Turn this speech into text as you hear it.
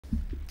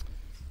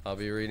I'll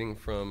be reading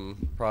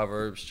from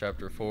Proverbs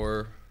chapter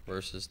 4,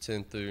 verses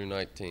 10 through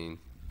 19.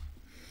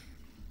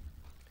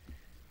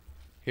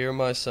 Hear,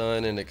 my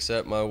son, and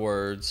accept my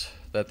words,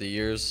 that the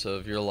years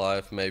of your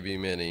life may be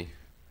many.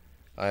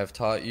 I have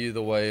taught you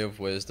the way of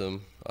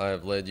wisdom. I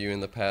have led you in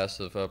the paths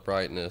of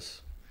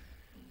uprightness.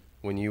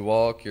 When you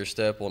walk, your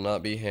step will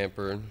not be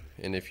hampered,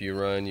 and if you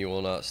run, you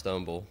will not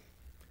stumble.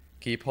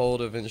 Keep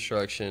hold of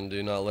instruction,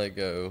 do not let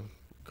go.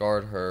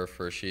 Guard her,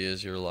 for she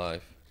is your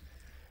life.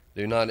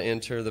 Do not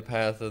enter the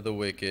path of the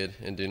wicked,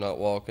 and do not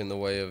walk in the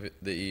way of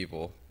the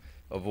evil.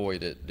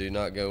 Avoid it, do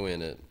not go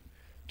in it.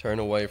 Turn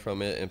away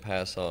from it and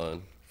pass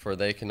on, for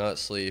they cannot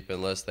sleep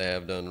unless they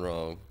have done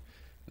wrong.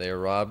 They are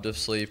robbed of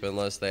sleep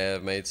unless they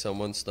have made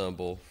someone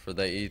stumble, for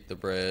they eat the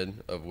bread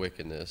of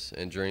wickedness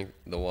and drink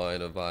the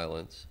wine of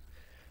violence.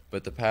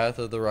 But the path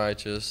of the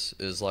righteous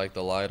is like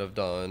the light of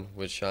dawn,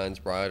 which shines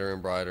brighter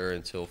and brighter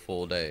until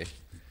full day.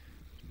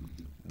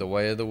 The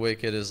way of the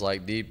wicked is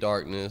like deep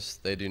darkness.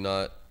 They do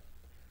not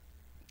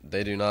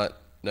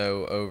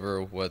know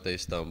over what they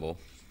stumble.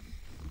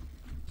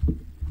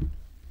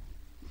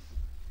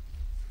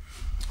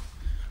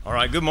 All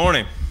right, good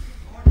morning.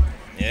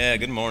 Yeah,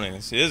 good morning.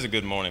 This is a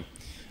good morning.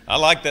 I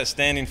like that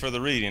standing for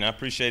the reading. I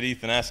appreciate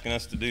Ethan asking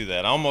us to do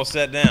that. I almost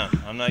sat down.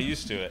 I'm not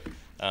used to it,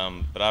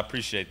 but I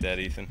appreciate that,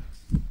 Ethan,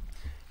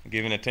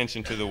 giving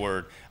attention to the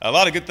Word. A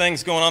lot of good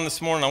things going on this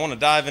morning. I want to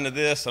dive into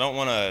this. I don't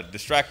want to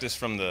distract us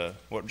from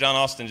what John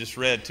Austin just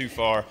read too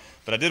far,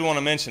 but I did want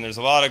to mention there's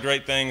a lot of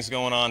great things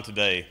going on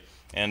today,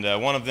 and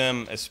one of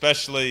them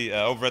especially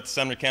over at the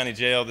Sumner County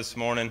Jail this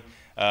morning.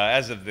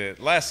 As of the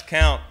last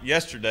count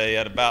yesterday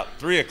at about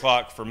 3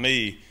 o'clock for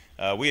me,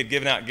 we had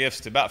given out gifts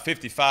to about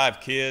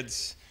 55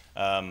 kids.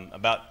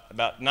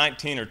 About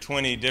 19 or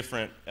 20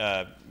 different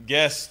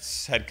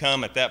guests had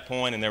come at that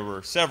point, and there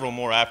were several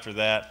more after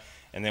that.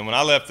 And then when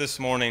I left this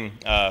morning,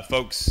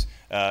 folks,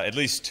 at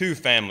least 2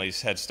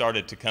 families had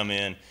started to come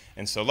in,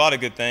 and so a lot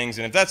of good things.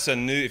 And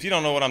if you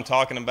don't know what I'm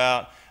talking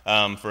about,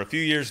 for a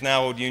few years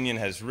now, Old Union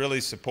has really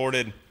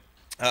supported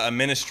a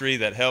ministry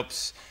that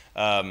helps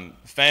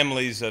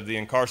families of the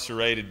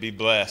incarcerated be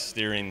blessed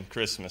during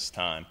Christmas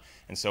time.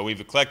 And so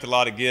we've collected a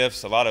lot of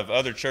gifts. A lot of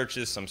other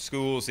churches, some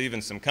schools, even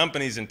some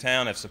companies in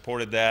town have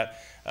supported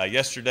that.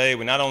 Yesterday,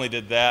 we not only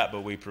did that,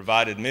 but we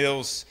provided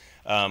meals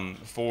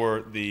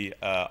for the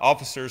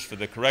officers, for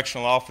the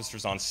correctional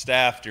officers on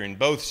staff during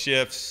both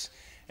shifts.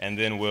 And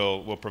then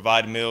we'll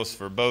provide meals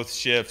for both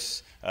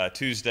shifts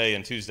Tuesday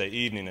and Tuesday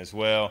evening as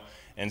well.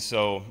 And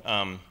so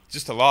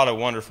just a lot of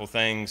wonderful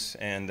things,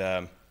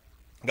 and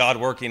God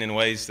working in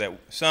ways that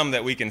some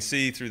that we can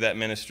see through that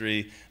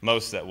ministry,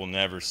 most that we'll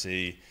never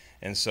see.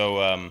 And so,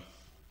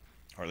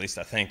 or at least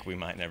I think we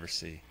might never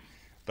see.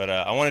 But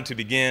I wanted to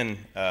begin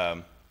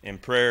in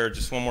prayer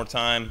just one more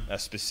time,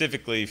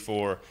 specifically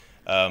for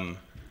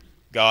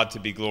God to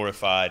be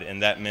glorified in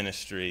that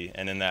ministry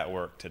and in that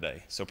work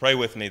today. So pray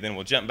with me, then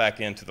we'll jump back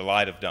into the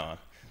light of dawn.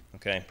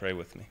 Okay, pray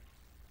with me.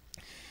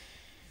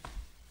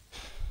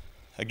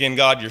 Again,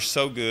 God, you're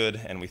so good,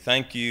 and we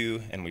thank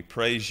you and we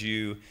praise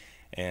you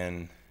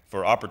and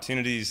for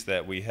opportunities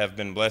that we have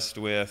been blessed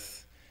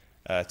with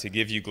to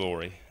give you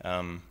glory.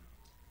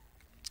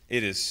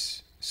 It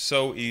is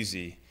so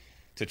easy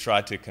to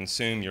try to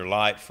consume your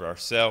light for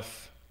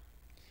ourselves,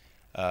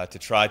 to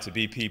try to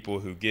be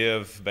people who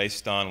give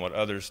based on what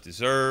others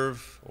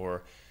deserve,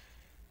 or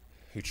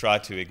who try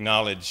to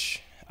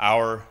acknowledge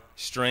our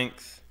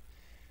strength.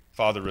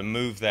 Father,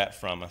 remove that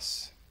from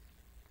us.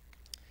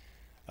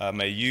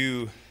 May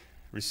you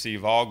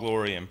receive all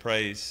glory and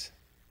praise.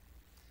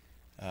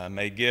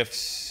 May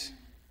gifts,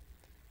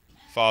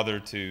 Father,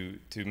 to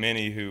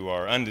many who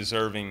are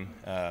undeserving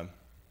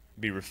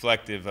be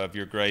reflective of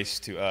your grace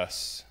to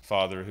us,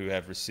 Father, who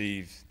have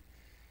received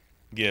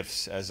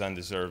gifts as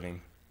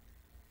undeserving.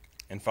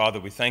 And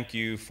Father, we thank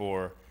you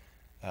for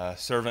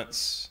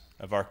servants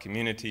of our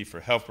community,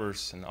 for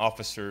helpers and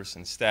officers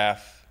and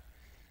staff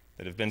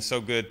that have been so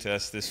good to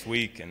us this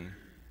week and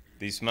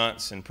these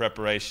months in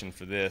preparation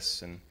for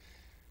this. And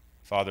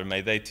Father, may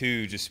they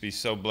too just be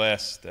so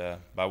blessed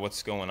by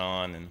what's going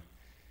on,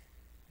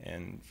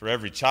 and for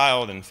every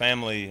child and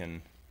family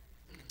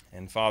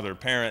and father,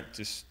 parent,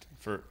 just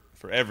for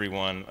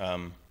everyone.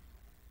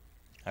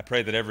 I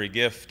pray that every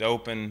gift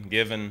open,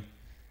 given,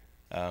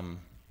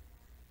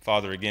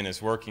 Father, again,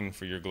 is working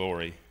for your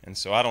glory. And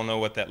so I don't know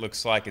what that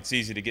looks like. It's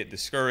easy to get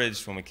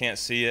discouraged when we can't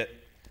see it.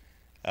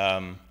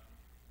 But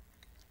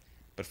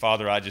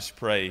Father, I just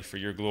pray for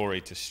your glory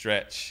to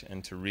stretch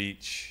and to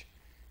reach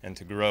and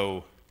to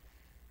grow.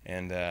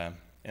 And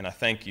I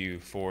thank you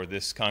for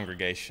this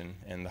congregation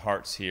and the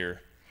hearts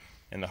here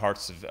and the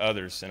hearts of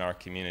others in our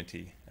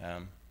community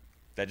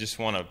that just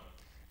want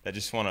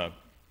to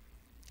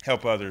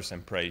help others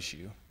and praise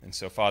you. And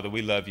so, Father,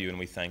 we love you and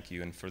we thank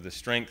you. And for the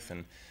strength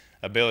and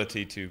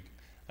ability to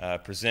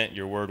present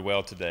your word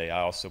well today,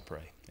 I also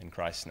pray. In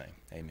Christ's name,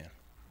 amen.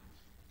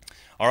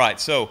 All right,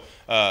 so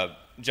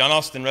John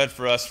Austin read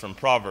for us from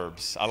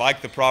Proverbs. I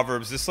like the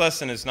Proverbs. This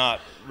lesson is not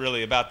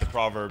really about the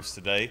Proverbs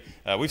today.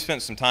 We've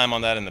spent some time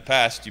on that in the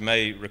past, you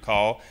may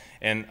recall.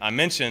 And I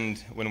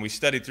mentioned when we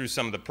studied through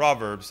some of the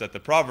Proverbs that the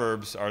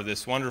Proverbs are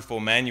this wonderful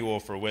manual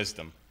for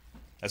wisdom.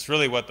 That's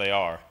really what they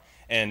are.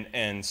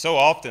 And so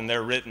often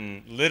they're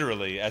written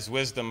literally as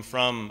wisdom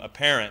from a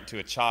parent to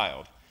a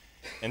child.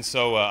 And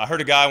so I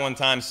heard a guy one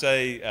time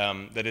say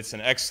that it's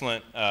an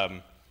excellent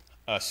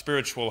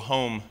spiritual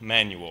home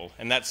manual,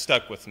 and that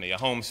stuck with me, a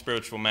home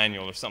spiritual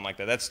manual or something like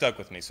that. That stuck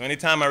with me. So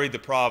anytime I read the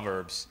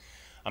Proverbs,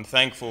 I'm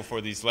thankful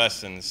for these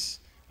lessons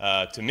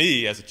to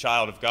me as a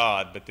child of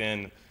God, but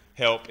then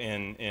help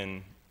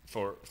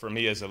for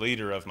me as a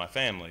leader of my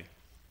family.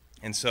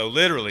 And so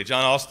literally,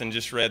 John Austin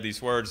just read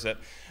these words that,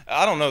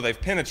 I don't know, they've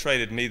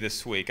penetrated me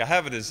this week. I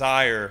have a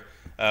desire,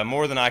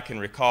 more than I can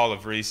recall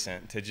of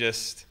recent, to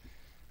just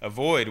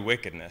avoid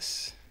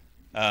wickedness.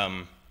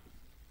 And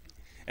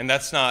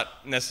that's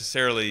not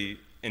necessarily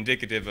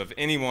indicative of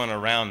anyone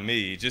around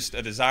me, just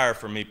a desire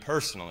for me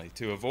personally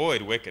to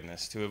avoid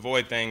wickedness, to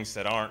avoid things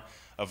that aren't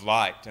of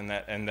light and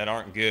that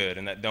aren't good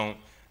and that don't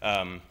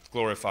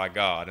glorify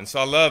God. And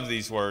so I love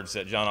these words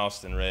that John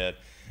Austin read,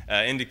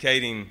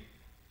 indicating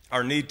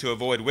our need to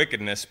avoid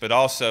wickedness, but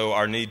also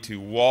our need to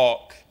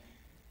walk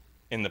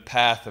in the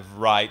path of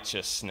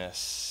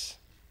righteousness,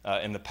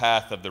 in the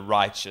path of the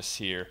righteous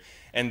here.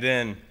 And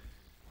then,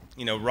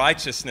 you know,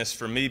 righteousness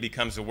for me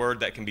becomes a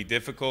word that can be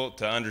difficult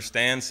to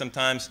understand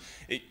sometimes.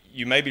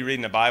 You may be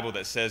reading a Bible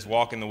that says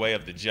walk in the way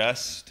of the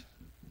just,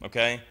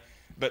 okay?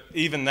 But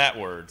even that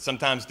word,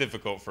 sometimes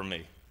difficult for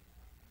me.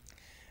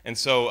 And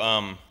so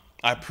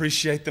I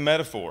appreciate the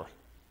metaphor.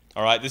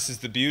 All right, this is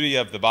the beauty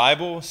of the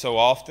Bible so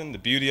often, the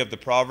beauty of the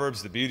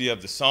Proverbs, the beauty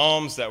of the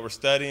Psalms that we're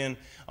studying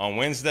on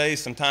Wednesdays.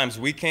 Sometimes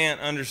we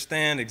can't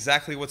understand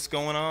exactly what's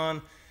going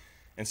on,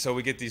 and so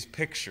we get these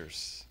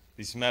pictures,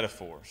 these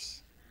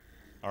metaphors,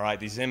 all right,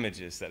 these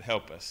images that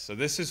help us. So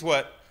this is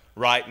what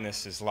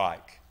rightness is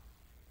like,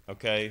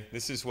 okay?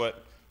 This is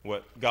what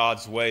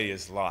God's way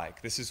is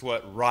like. This is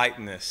what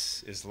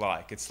rightness is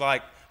like. It's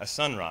like a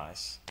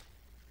sunrise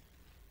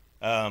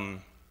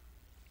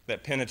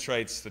that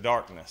penetrates the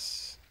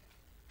darkness.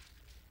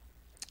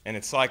 And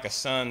it's like a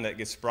sun that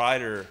gets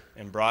brighter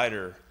and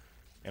brighter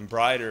and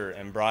brighter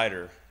and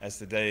brighter as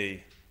the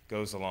day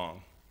goes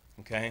along,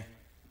 okay?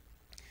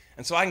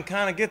 And so I can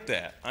kind of get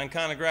that. I can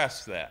kind of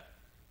grasp that.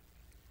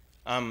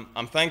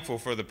 I'm thankful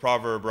for the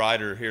proverb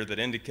writer here that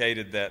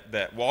indicated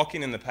that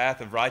walking in the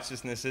path of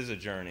righteousness is a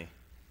journey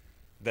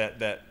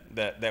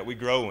that we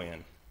grow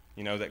in,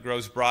 you know, that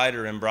grows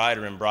brighter and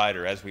brighter and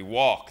brighter as we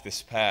walk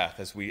this path,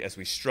 as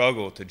we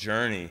struggle to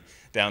journey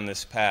down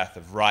this path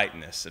of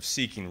rightness, of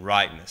seeking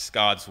rightness,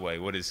 God's way,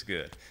 what is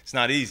good. It's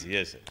not easy,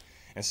 is it?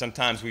 And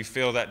sometimes we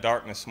feel that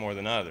darkness more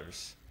than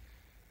others.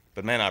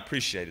 But man, I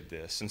appreciated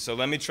this. And so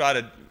let me try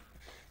to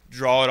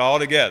draw it all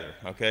together,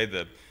 okay?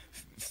 The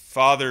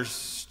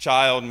father's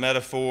child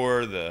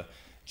metaphor, the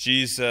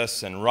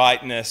Jesus and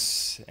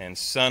rightness and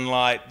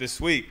sunlight.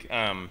 This week,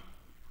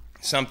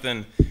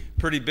 something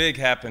pretty big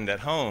happened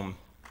at home.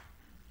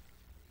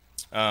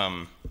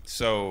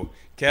 So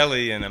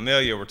Kelly and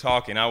Amelia were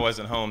talking. I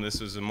wasn't home.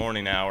 This was the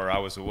morning hour. I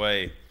was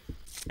away.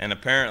 And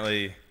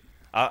apparently,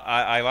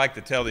 I like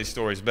to tell these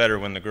stories better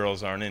when the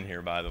girls aren't in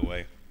here, by the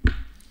way.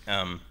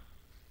 I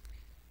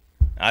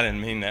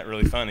didn't mean that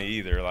really funny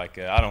either. Like,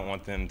 I don't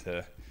want them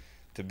to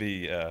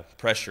be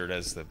pressured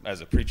as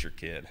a preacher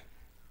kid.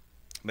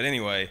 But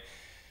anyway,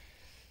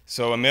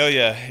 so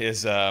Amelia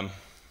is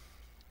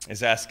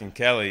asking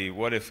Kelly,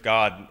 what if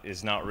God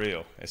is not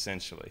real,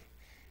 essentially?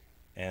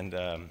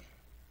 And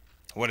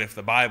what if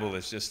the Bible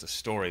is just a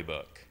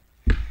storybook?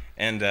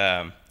 And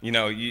you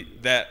know,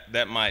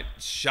 that might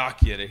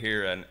shock you to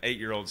hear an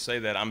 8-year-old say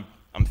that. I'm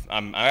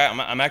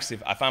actually,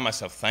 I find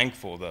myself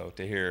thankful though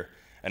to hear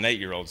an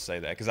 8-year-old say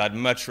that, because I'd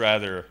much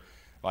rather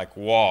like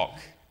walk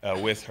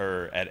with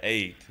her at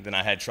 8 than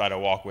I had try to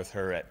walk with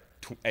her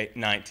at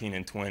 19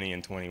 and 20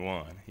 and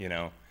 21. You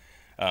know.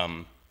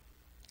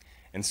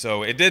 And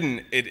so it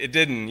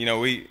didn't, you know,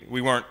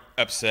 we weren't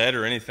upset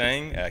or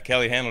anything.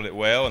 Kelly handled it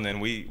well, and then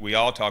we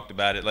all talked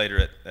about it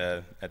later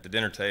at the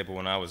dinner table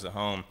when I was at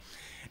home.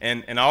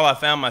 And all I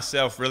found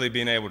myself really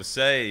being able to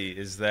say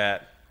is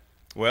that,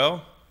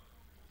 well,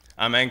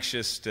 I'm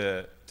anxious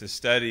to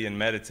study and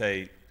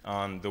meditate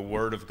on the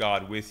Word of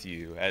God with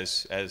you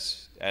as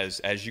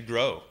you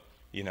grow.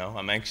 You know,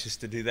 I'm anxious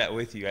to do that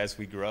with you as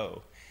we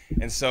grow.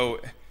 And so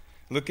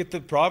look at the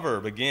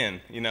proverb again,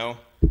 you know.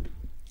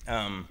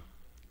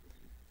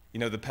 You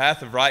know, the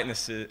path of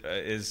rightness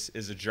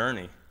is a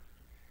journey.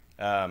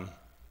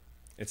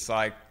 It's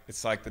like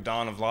the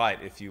dawn of light,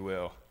 if you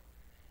will.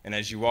 And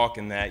as you walk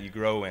in that, you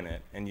grow in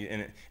it. And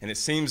it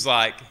seems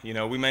like, you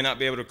know, we may not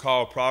be able to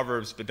recall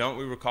Proverbs, but don't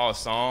we recall a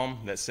psalm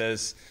that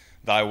says,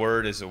 "Thy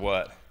word is a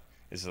what?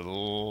 Is a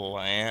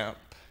lamp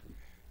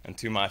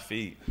unto my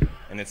feet,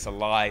 and it's a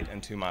light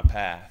unto my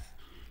path."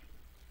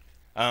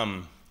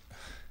 Found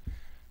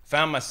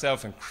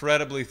myself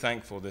incredibly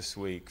thankful this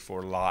week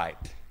for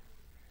light.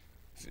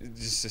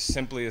 Just as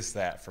simply as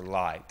that, for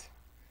light.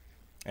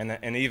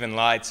 And even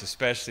lights,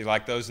 especially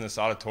like those in this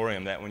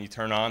auditorium, that when you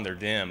turn on, they're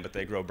dim, but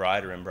they grow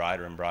brighter and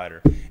brighter and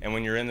brighter. And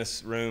when you're in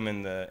this room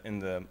in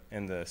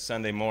the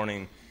Sunday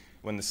morning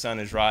when the sun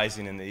is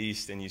rising in the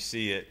east and you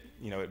see it,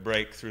 it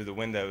break through the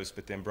windows,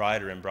 but then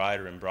brighter and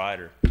brighter and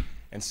brighter.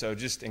 And so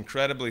just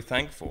incredibly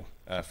thankful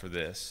for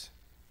this.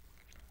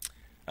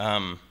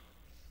 And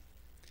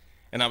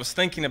I was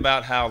thinking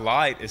about how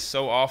light is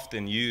so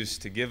often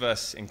used to give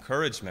us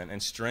encouragement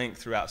and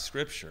strength throughout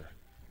Scripture.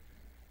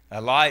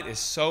 Light is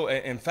so,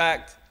 in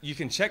fact, you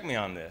can check me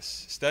on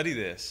this, study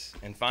this,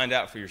 and find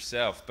out for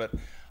yourself. But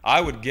I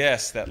would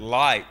guess that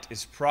light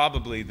is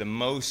probably the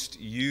most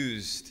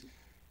used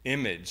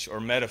image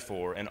or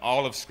metaphor in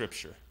all of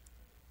Scripture.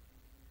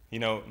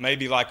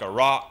 Maybe like a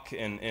rock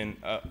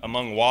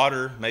among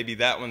water, maybe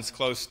that one's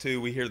close too.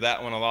 We hear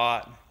that one a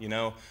lot,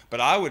 But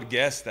I would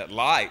guess that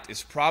light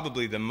is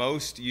probably the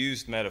most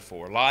used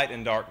metaphor, light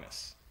and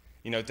darkness,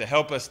 to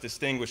help us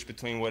distinguish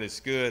between what is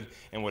good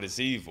and what is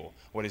evil,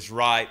 what is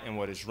right and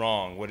what is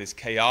wrong, what is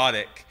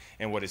chaotic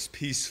and what is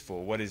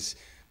peaceful, what is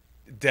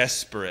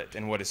desperate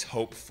and what is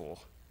hopeful,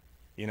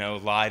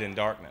 light and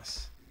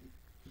darkness.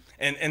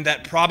 And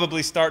that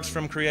probably starts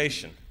from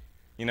creation.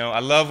 I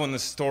love when the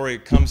story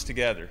comes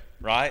together,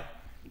 right?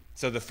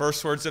 So the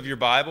first words of your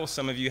Bible,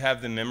 some of you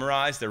have them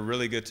memorized. They're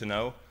really good to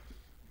know.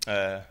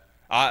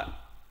 I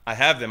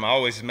have them. I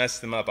always mess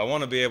them up. I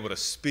want to be able to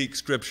speak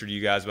Scripture to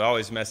you guys, but I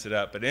always mess it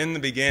up. But in the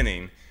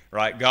beginning,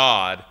 right,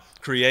 God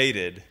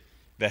created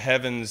the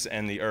heavens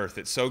and the earth.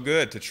 It's so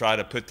good to try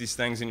to put these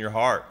things in your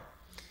heart.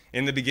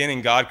 In the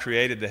beginning, God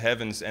created the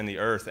heavens and the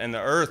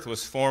earth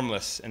was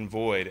formless and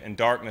void, and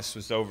darkness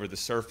was over the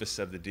surface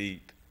of the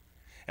deep.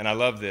 And I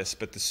love this,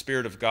 but the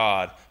Spirit of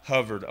God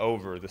hovered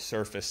over the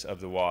surface of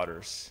the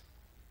waters.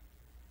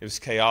 It was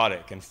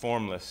chaotic and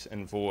formless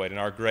and void, and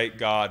our great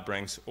God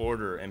brings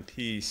order and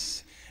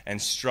peace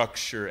and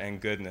structure and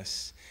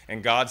goodness.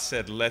 And God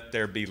said, let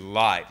there be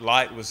light.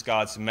 Light was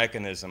God's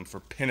mechanism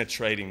for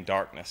penetrating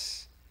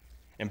darkness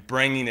and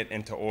bringing it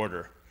into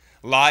order.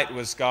 Light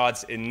was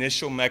God's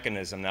initial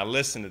mechanism. Now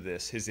listen to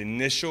this. His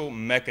initial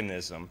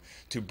mechanism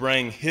to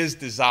bring his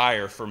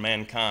desire for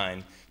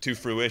mankind to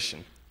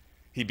fruition.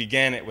 He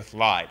began it with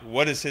light.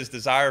 What is his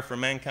desire for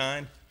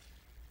mankind,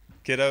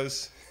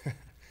 kiddos?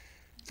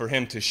 For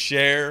him to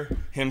share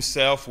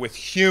himself with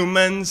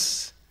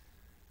humans,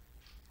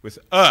 with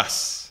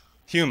us,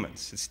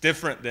 humans. It's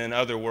different than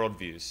other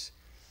worldviews.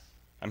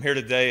 I'm here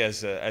today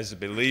as a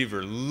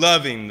believer,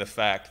 loving the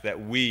fact that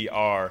we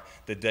are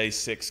the day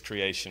 6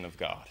 creation of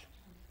God,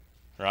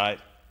 right?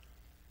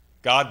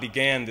 God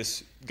began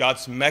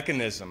God's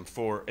mechanism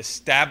for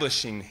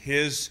establishing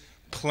his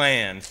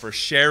plan for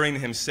sharing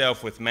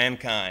himself with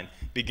mankind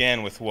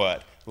began with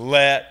what?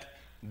 Let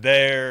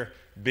there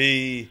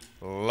be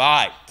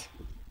light.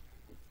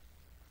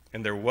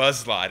 And there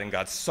was light, and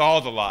God saw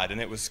the light, and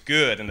it was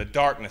good, and the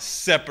darkness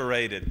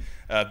separated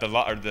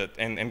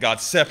and God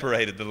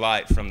separated the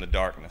light from the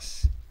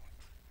darkness.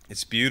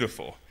 It's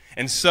beautiful.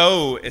 And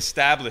so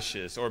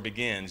establishes or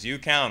begins. You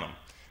count them,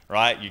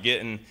 right? You're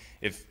getting,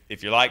 if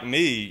you're like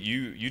me,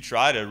 you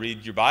try to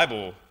read your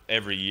Bible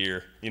every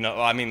year. You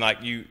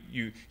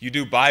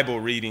do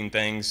Bible reading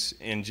things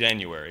in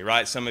January,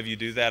 right? Some of you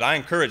do that. I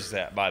encourage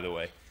that, by the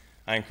way.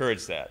 I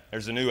encourage that.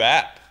 There's a new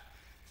app.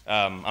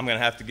 I'm going to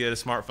have to get a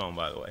smartphone,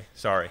 by the way.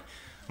 Sorry.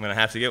 I'm going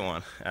to have to get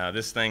one.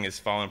 This thing is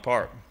falling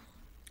apart.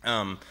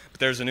 But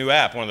there's a new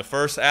app. One of the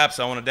first apps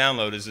I want to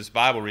download is this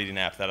Bible reading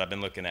app that I've been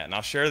looking at. And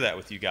I'll share that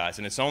with you guys.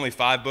 And it's only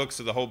 5 books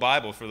of the whole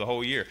Bible for the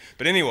whole year.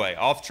 But anyway,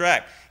 off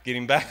track,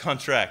 getting back on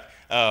track.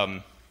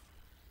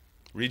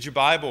 Read your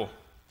Bible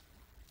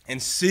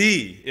and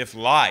see if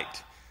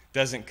light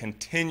doesn't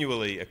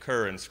continually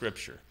occur in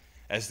Scripture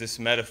as this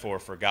metaphor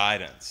for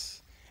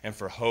guidance and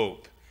for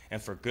hope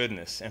and for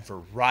goodness and for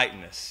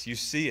rightness. You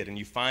see it and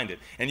you find it.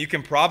 And you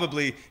can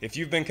probably, if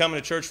you've been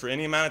coming to church for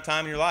any amount of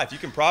time in your life, you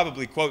can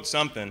probably quote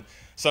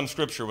some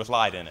Scripture with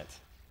light in it.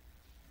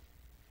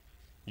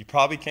 You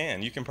probably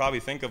can. You can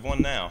probably think of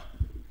one now.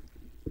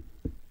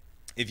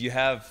 If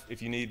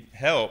you need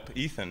help,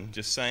 Ethan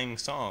just sang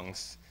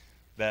songs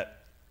that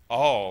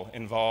all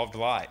involved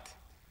light,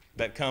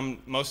 that come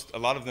a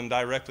lot of them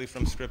directly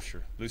from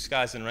Scripture. Blue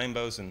skies and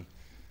rainbows and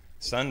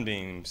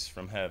sunbeams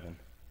from heaven.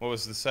 What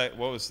was the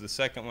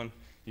second one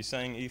you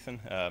sang,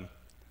 Ethan?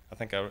 I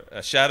think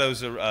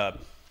shadows are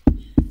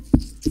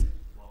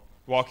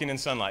walking in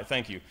sunlight.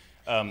 Thank you.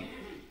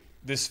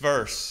 This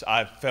verse,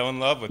 I fell in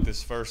love with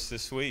this verse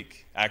this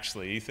week,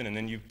 actually, Ethan, and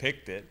then you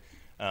picked it.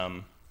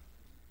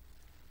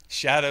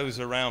 Shadows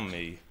around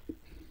me.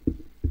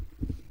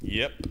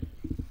 Yep.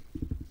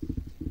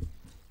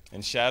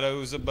 And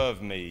shadows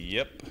above me.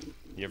 Yep.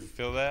 You ever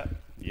feel that?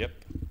 Yep.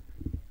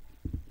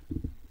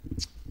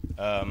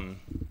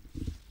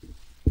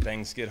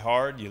 Things get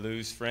hard. You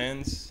lose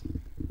friends.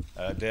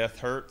 Death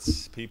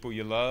hurts people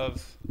you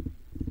love.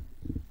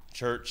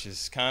 Church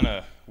is kind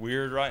of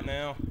weird right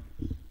now.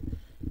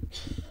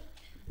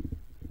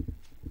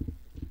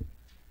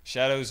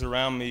 Shadows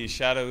around me,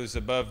 shadows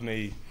above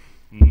me,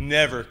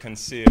 never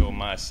conceal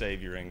my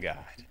Savior and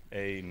guide.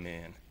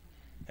 Amen.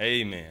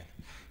 Amen.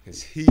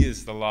 Because he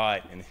is the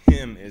light and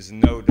him is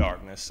no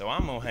darkness. So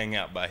I'm going to hang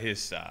out by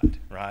his side,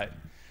 right?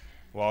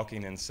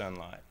 Walking in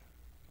sunlight.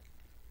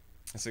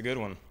 That's a good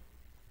one.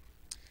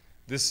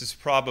 This is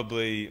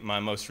probably my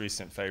most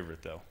recent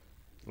favorite, though,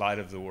 Light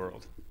of the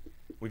World.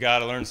 We got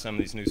to learn some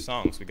of these new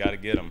songs. We got to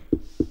get them.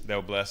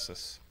 They'll bless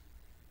us.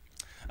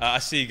 I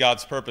see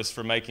God's purpose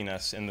for making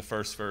us in the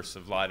first verse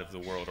of Light of the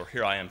World, or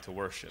Here I Am to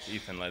Worship.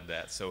 Ethan led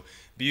that. So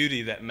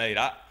beauty that made,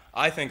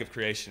 I think of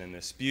creation in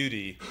this.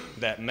 Beauty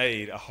that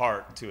made a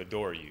heart to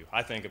adore you.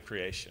 I think of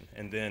creation.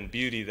 And then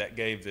beauty that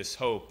gave this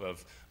hope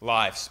of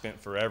life spent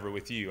forever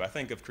with you. I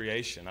think of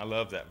creation. I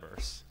love that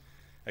verse.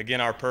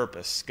 Again, our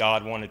purpose.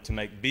 God wanted to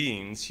make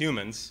beings,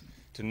 humans,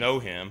 to know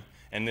him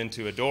and then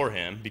to adore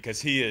him because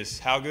he is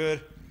how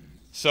good?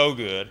 So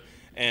good.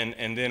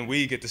 And then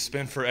we get to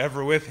spend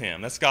forever with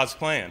him. That's God's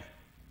plan.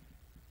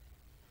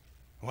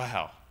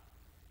 Wow.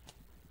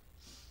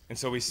 And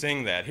so we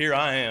sing that. Here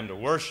I am to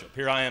worship.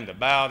 Here I am to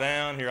bow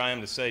down. Here I am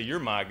to say, you're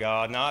my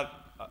God,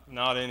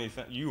 not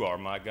anything. You are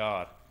my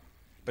God.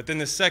 But then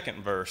the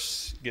second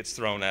verse gets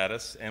thrown at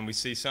us, and we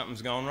see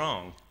something's gone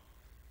wrong.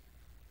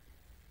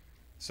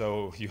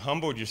 So you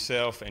humbled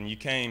yourself, and you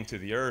came to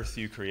the earth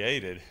you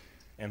created,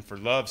 and for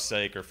love's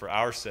sake or for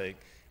our sake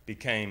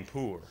became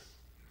poor.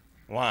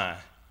 Why?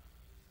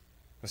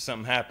 Well,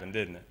 something happened,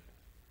 didn't it?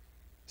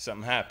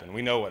 Something happened.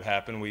 We know what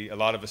happened. A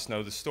lot of us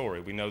know the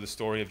story. We know the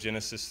story of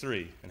Genesis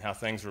 3 and how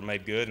things were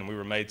made good and we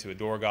were made to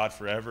adore God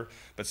forever,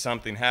 but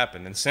something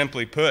happened. And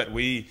simply put,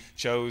 we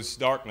chose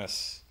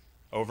darkness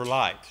over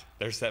light.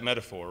 There's that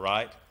metaphor,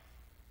 right?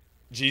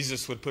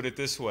 Jesus would put it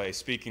this way,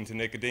 speaking to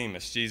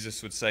Nicodemus.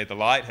 Jesus would say, the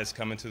light has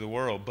come into the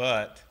world,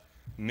 but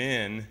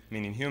men,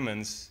 meaning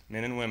humans,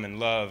 men and women,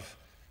 love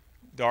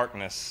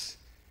darkness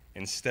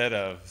instead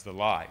of the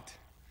light.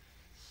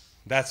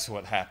 That's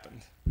what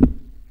happened.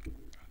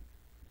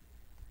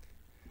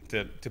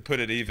 To put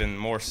it even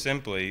more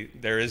simply,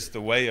 there is the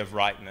way of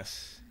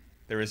rightness.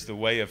 There is the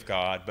way of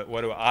God, but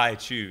what do I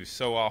choose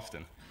so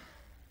often?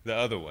 The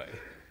other way.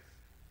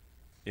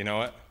 You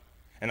know it?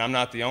 And I'm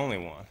not the only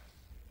one,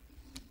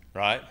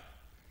 right?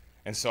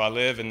 And so I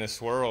live in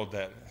this world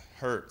that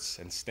hurts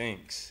and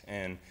stinks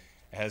and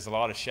has a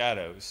lot of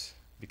shadows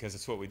because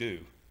it's what we do.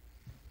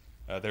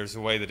 There's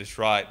a way that is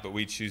right, but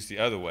we choose the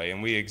other way.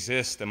 And we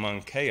exist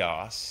among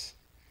chaos,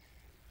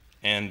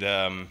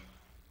 and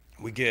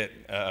we get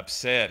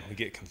upset, we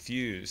get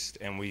confused,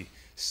 and we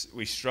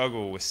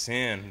struggle with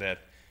sin that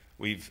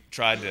we've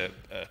tried to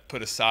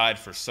put aside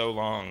for so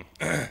long.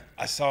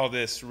 I saw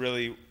this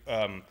really,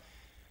 I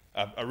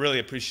really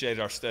appreciated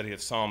our study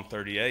of Psalm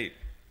 38,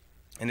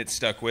 and it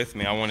stuck with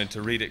me. I wanted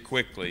to read it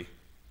quickly.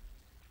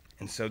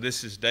 And so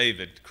this is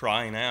David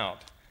crying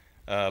out,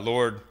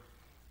 Lord,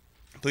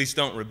 please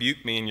don't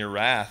rebuke me in your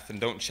wrath, and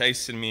don't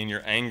chasten me in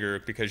your anger,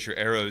 because your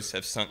arrows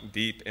have sunk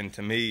deep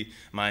into me.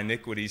 My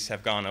iniquities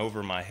have gone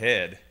over my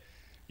head.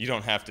 You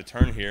don't have to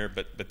turn here,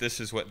 but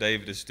this is what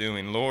David is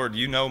doing. Lord,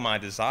 you know my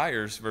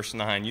desires, verse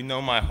 9. You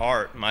know my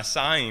heart. My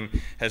sighing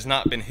has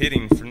not been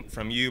hidden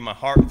from you. My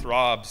heart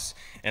throbs,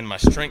 and my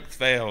strength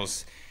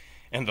fails,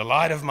 and the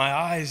light of my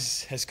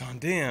eyes has gone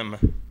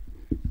dim.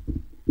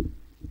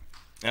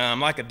 I'm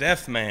like a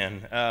deaf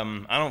man.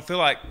 I don't feel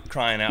like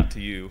crying out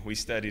to you. We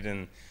studied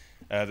in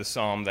the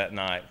psalm that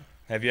night.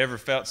 Have you ever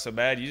felt so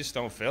bad you just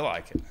don't feel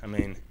like it? I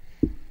mean,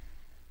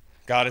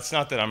 God, it's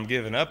not that I'm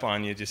giving up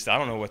on you, just I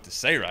don't know what to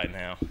say right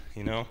now,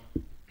 you know?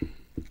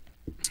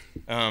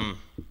 I'm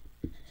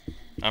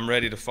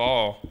ready to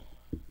fall.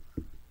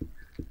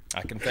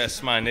 I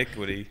confess my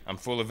iniquity. I'm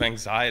full of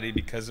anxiety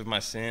because of my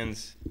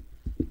sins.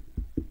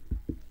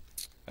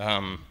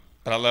 But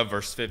I love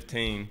verse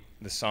 15.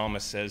 The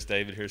psalmist says,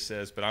 David here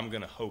says, but I'm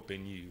going to hope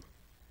in you.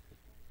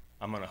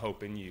 I'm going to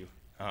hope in you.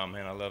 Oh,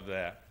 man, I love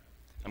that.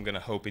 I'm going to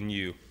hope in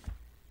you.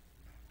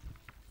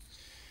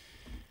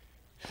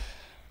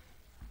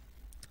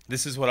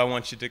 This is what I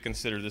want you to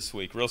consider this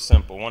week. Real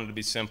simple. I wanted to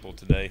be simple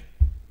today.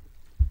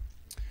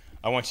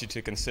 I want you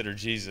to consider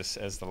Jesus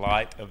as the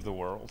light of the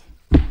world.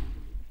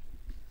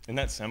 Isn't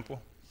that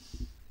simple?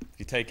 If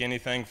you take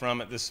anything from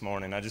it this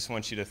morning, I just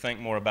want you to think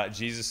more about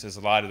Jesus as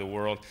the light of the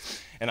world.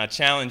 And I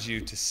challenge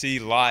you to see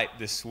light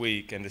this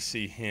week and to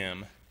see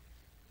him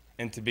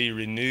and to be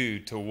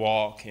renewed to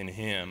walk in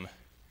him.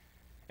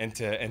 And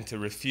to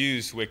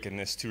refuse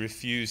wickedness, to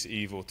refuse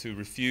evil, to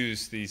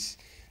refuse these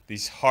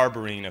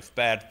harboring of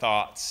bad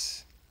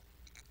thoughts,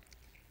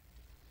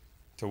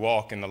 to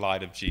walk in the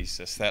light of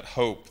Jesus, that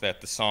hope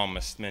that the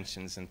psalmist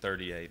mentions in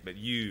 38. But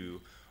you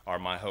are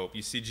my hope.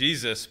 You see,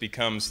 Jesus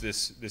becomes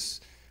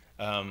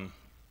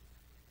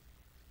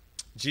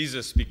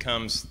Jesus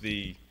becomes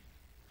the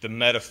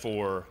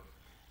metaphor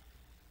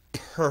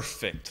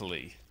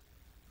perfectly.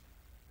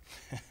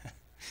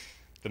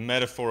 The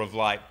metaphor of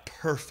light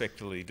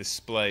perfectly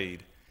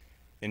displayed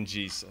in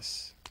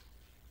Jesus,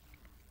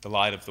 the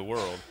light of the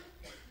world.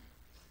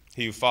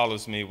 He who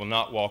follows me will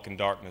not walk in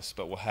darkness,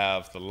 but will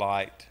have the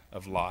light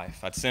of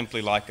life. I'd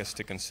simply like us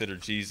to consider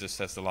Jesus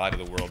as the light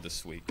of the world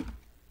this week.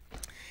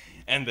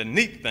 And the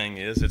neat thing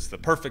is, it's the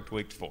perfect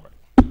week for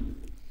it.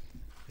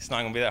 It's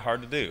not going to be that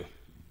hard to do.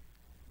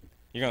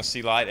 You're going to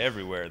see light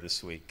everywhere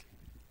this week.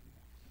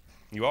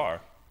 You are.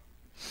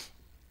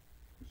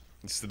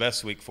 It's the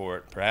best week for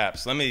it,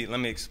 perhaps. Let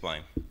me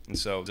explain. And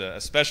so,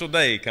 a special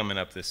day coming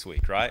up this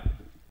week, right?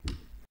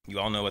 You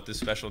all know what this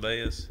special day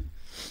is?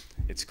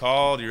 It's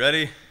called, you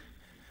ready?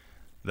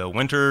 The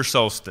winter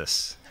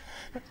solstice.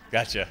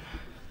 Gotcha.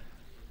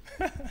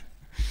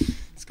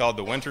 It's called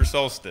the winter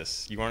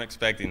solstice. You weren't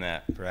expecting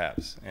that,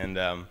 perhaps. And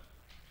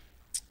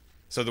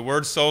so the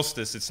word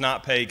solstice, it's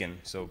not pagan.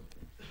 So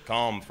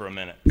calm for a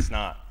minute. It's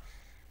not.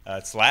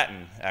 It's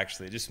Latin,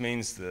 actually. It just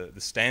means the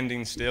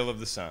standing still of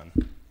the sun.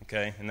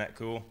 Okay, isn't that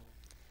cool?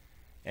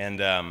 And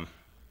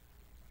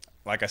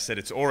like I said,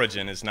 its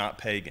origin is not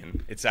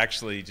pagan. It's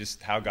actually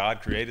just how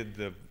God created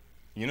the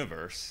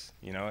universe.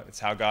 You know, it's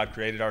how God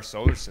created our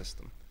solar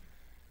system.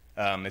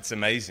 It's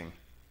amazing.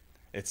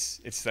 It's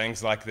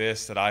things like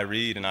this that I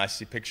read and I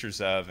see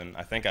pictures of, and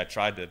I think I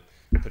tried to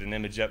put an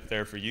image up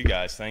there for you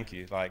guys. Thank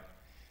you. Like,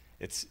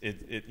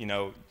 you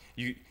know,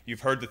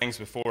 you've heard the things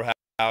before,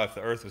 how if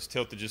the Earth was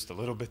tilted just a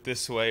little bit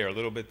this way or a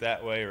little bit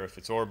that way, or if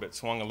its orbit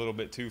swung a little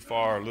bit too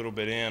far or a little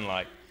bit in,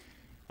 like,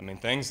 I mean,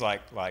 things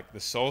like the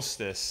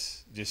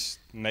solstice just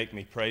make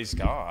me praise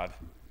God.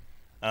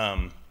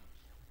 And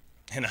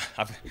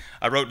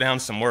I wrote down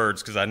some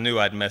words because I knew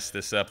I'd mess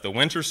this up. The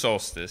winter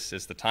solstice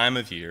is the time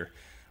of year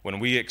when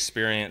we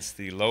experience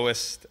the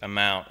lowest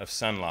amount of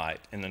sunlight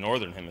in the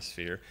northern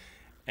hemisphere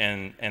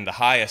and the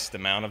highest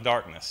amount of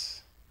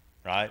darkness,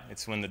 right?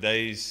 It's when the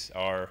days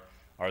are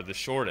the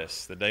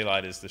shortest. The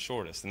daylight is the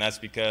shortest. And that's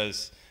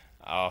because,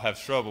 I'll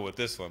have trouble with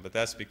this one, but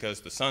that's because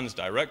the sun's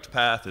direct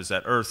path is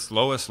at Earth's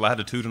lowest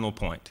latitudinal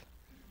point.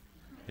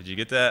 Did you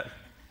get that?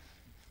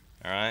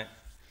 All right.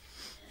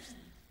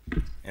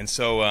 And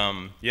so,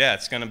 yeah,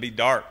 it's going to be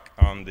dark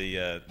on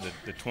the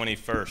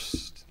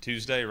 21st,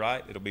 Tuesday,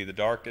 right? It'll be the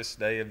darkest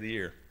day of the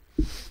year.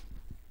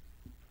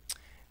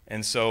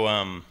 And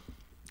so,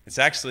 it's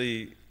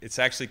actually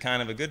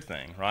kind of a good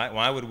thing, right?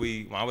 Why would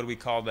we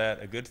call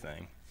that a good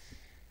thing?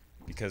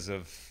 Because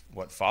of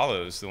what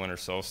follows the winter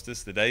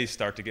solstice. The days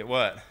start to get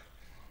what?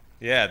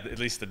 Yeah, at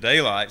least the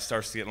daylight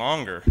starts to get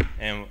longer.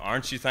 And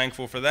aren't you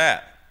thankful for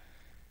that?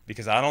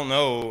 Because I don't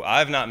know,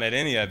 I've not met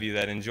any of you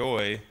that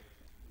enjoy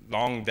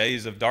long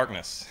days of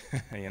darkness,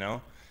 you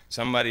know.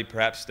 Somebody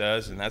perhaps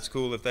does, and that's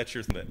cool if that's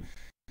your thing.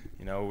 But,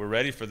 you know, we're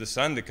ready for the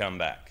sun to come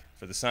back,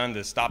 for the sun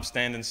to stop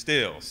standing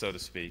still, so to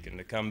speak, and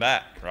to come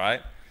back,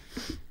 right?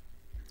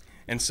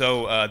 And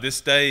so this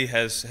day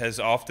has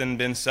often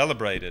been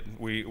celebrated.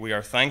 We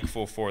are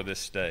thankful for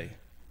this day.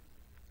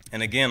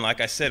 And again, like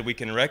I said, we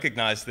can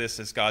recognize this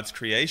as God's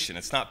creation.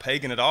 It's not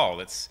pagan at all.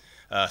 It's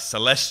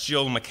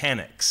celestial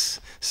mechanics,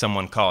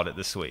 someone called it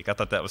this week. I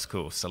thought that was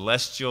cool.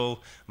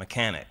 Celestial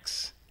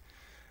mechanics.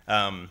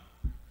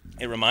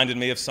 It reminded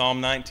me of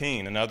Psalm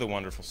 19, another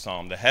wonderful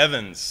psalm. The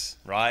heavens,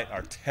 right,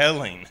 are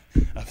telling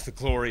of the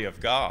glory of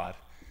God.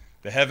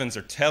 The heavens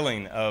are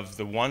telling of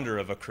the wonder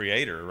of a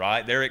creator,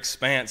 right? Their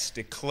expanse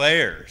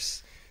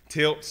declares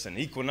tilts and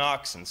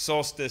equinox and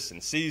solstice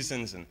and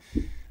seasons, and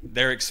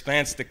their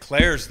expanse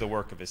declares the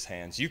work of his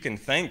hands. You can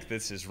think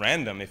this is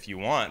random if you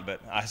want,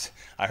 but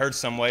I heard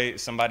somebody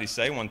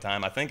say one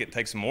time, I think it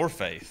takes more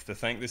faith to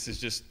think this is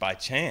just by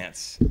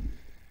chance.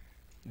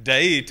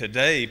 Day to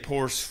day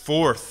pours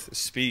forth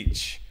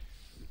speech.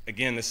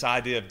 Again, this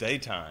idea of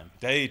daytime.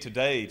 Day to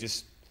day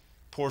just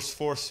pours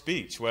forth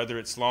speech, whether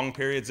it's long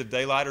periods of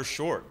daylight or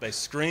short. They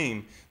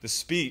scream the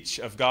speech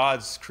of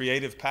God's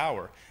creative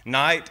power.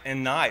 Night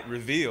and night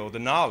reveal the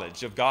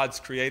knowledge of God's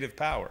creative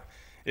power.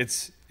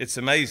 It's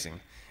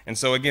amazing. And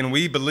so again,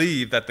 we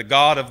believe that the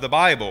God of the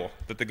Bible,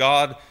 that the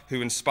God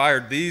who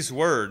inspired these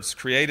words,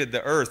 created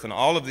the earth and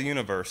all of the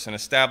universe and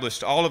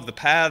established all of the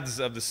paths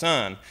of the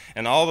sun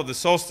and all of the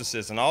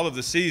solstices and all of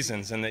the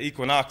seasons and the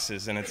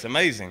equinoxes, and it's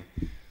amazing.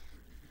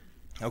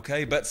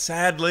 Okay, but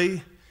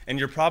sadly, and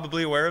you're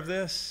probably aware of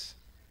this,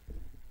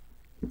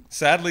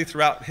 sadly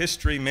throughout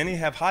history, many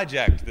have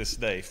hijacked this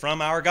day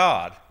from our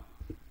God.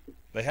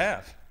 They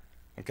have,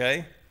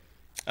 okay?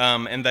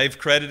 And they've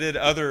credited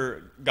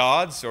other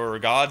gods or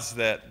gods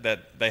that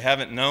they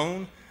haven't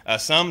known.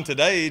 Some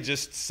today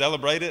just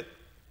celebrate it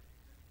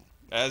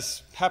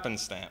as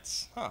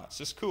happenstance. It's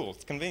just cool.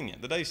 It's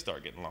convenient. The days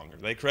start getting longer.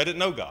 They credit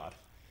no God.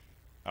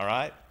 All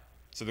right?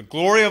 So the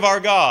glory of our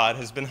God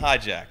has been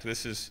hijacked.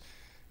 This has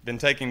been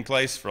taking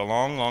place for a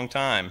long, long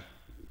time.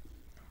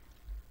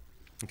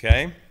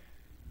 Okay?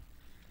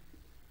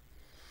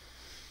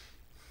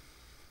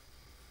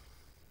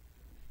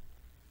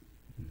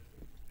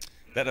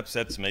 That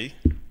upsets me.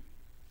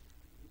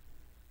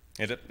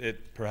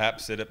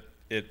 Perhaps it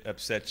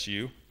upsets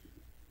you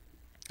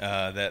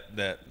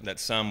that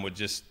some would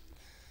just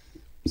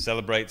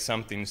celebrate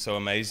something so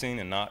amazing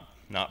and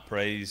not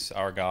praise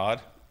our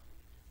God.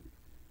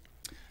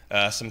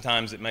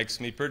 Sometimes it makes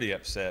me pretty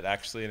upset,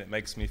 actually, and it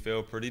makes me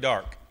feel pretty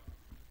dark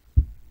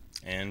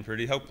and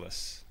pretty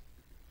hopeless.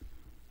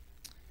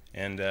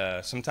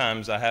 And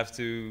sometimes I have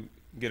to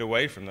get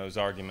away from those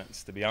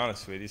arguments, to be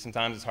honest with you.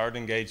 Sometimes it's hard to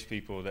engage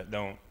people that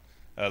don't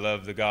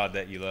love the God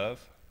that you love.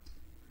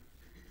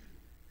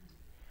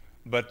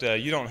 But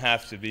you don't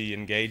have to be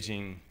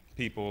engaging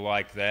people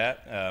like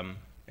that.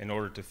 in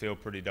order to feel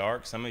pretty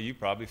dark. Some of you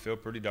probably feel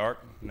pretty dark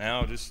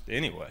now just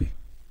anyway.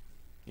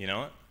 You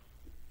know it?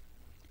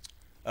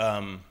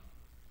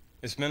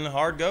 It's been a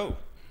hard go.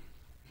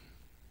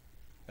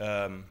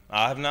 I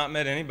have not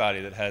met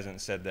anybody that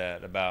hasn't said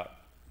that about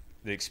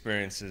the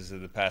experiences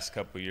of the past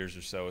couple of years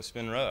or so. It's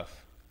been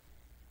rough.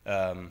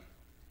 I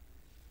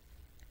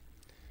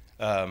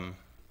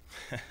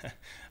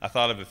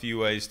thought of a few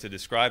ways to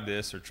describe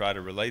this or try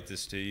to relate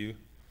this to you.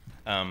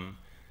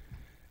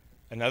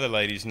 Another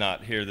lady's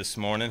not here this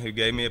morning who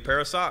gave me a pair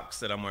of socks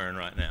that I'm wearing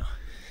right now.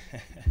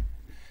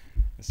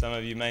 Some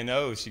of you may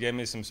know she gave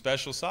me some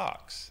special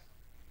socks.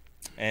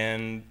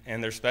 And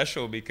they're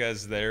special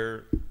because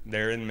they're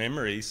in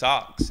memory,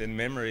 socks in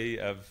memory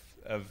of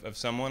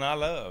someone I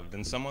loved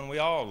and someone we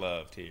all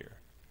loved here.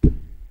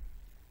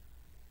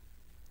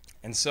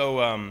 And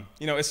so,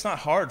 it's not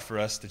hard for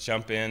us to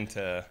jump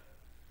into,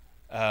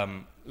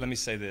 let me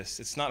say this,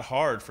 it's not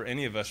hard for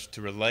any of us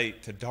to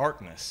relate to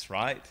darkness,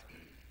 right?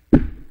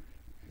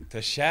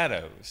 To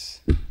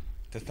shadows,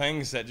 to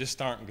things that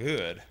just aren't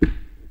good.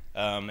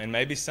 And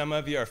maybe some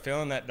of you are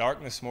feeling that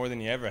darkness more than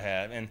you ever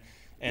have.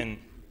 And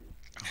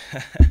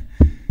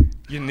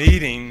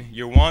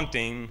you're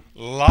wanting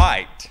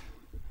light.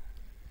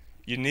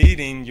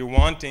 You're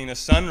wanting a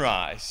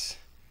sunrise,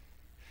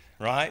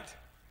 right?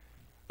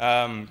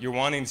 You're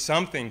wanting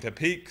something to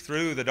peek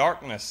through the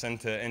darkness and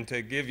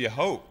to give you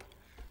hope,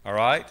 all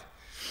right?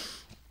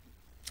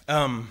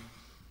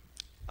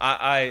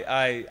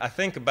 I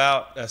think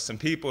about some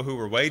people who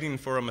were waiting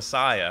for a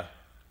Messiah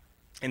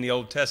in the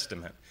Old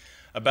Testament.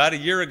 About a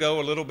year ago,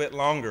 a little bit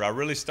longer, I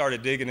really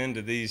started digging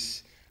into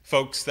these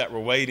folks that were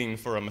waiting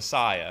for a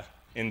Messiah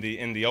in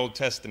the Old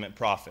Testament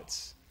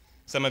prophets.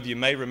 Some of you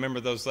may remember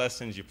those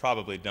lessons. You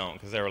probably don't,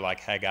 because they were like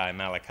Haggai and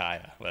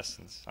Malachi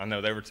lessons. I know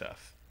they were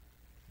tough.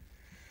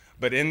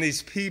 But in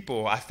these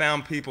people, I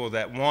found people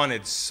that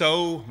wanted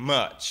so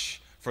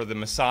much for the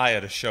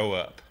Messiah to show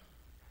up.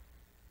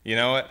 You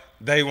know what?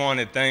 They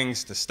wanted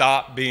things to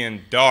stop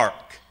being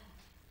dark,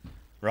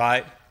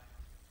 right?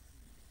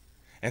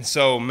 And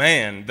so,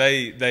 man,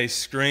 they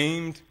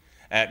screamed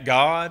at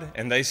God,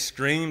 and they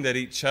screamed at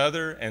each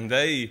other, and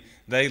they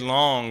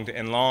longed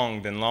and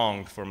longed and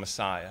longed for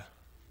Messiah.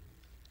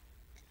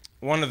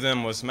 One of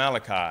them was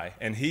Malachi,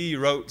 and he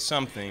wrote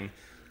something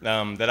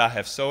that I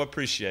have so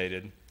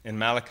appreciated in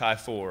Malachi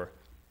 4.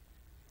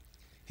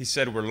 He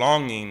said, we're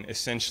longing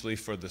essentially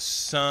for the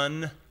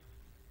Son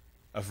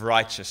of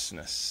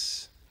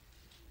righteousness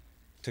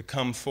to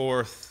come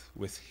forth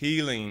with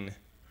healing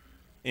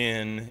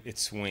in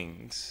its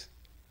wings.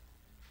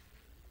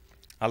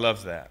 I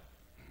love that.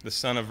 The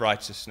Son of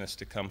righteousness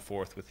to come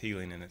forth with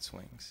healing in its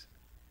wings.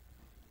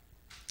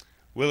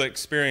 We'll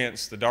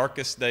experience the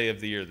darkest day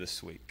of the year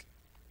this week.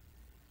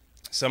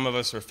 Some of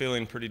us are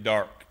feeling pretty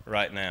dark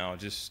right now,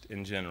 just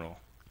in general.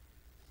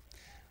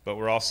 But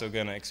we're also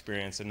going to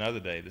experience another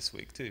day this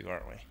week too,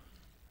 aren't we?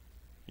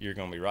 You're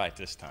going to be right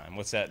this time.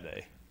 What's that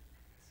day?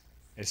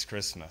 It's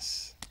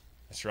Christmas.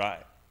 That's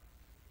right.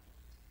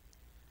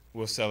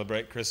 We'll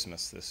celebrate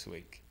Christmas this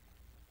week.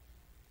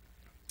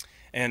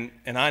 And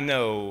I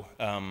know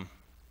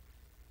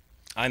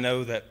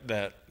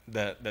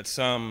that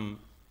some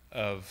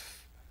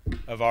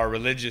of our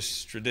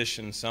religious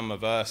traditions, some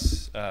of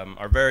us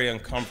are very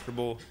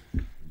uncomfortable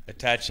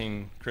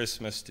attaching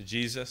Christmas to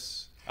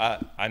Jesus.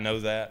 I know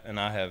that, and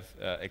I have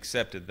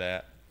accepted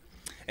that.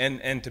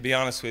 And to be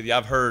honest with you,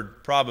 I've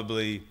heard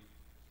probably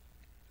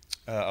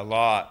a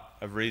lot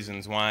of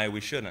reasons why we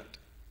shouldn't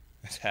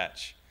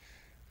attach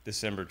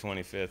December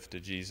 25th to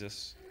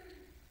Jesus.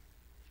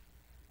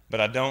 But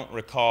I don't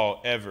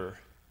recall ever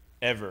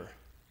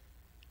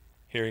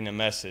hearing a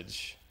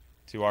message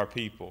to our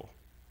people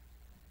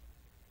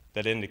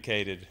that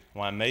indicated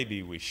why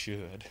maybe we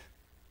should.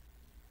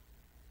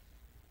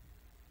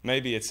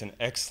 Maybe it's an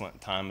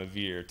excellent time of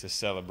year to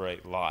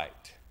celebrate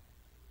light.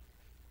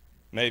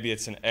 Maybe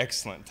it's an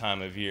excellent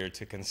time of year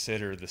to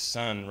consider the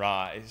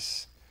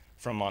sunrise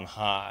from on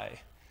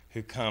high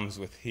who comes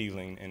with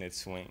healing in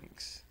its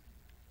wings.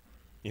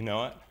 You know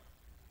what?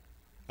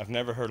 I've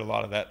never heard a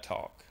lot of that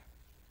talk.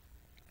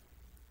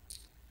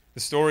 The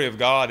story of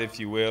God,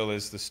 if you will,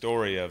 is the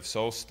story of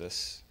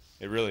solstice.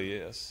 It really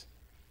is.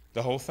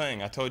 The whole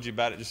thing. I told you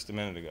about it just a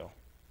minute ago.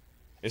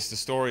 It's the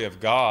story of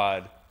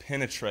God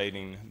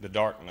penetrating the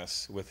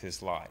darkness with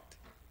his light.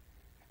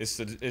 It's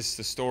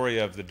the story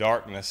of the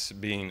darkness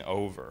being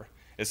over.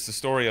 It's the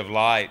story of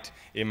light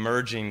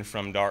emerging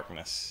from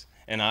darkness.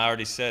 And I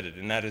already said it,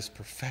 and that is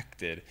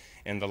perfected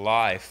in the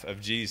life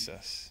of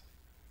Jesus.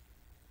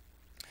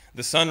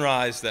 The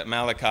sunrise that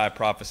Malachi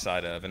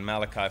prophesied of in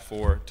Malachi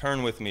 4,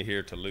 turn with me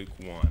here to Luke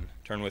 1.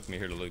 Turn with me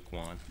here to Luke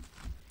 1.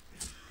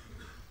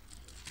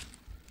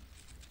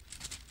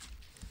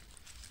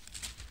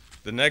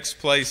 The next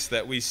place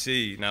that we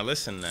see, now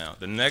listen now,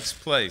 the next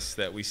place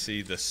that we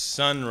see the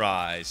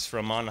sunrise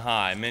from on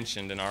high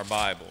mentioned in our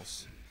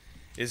Bibles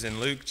is in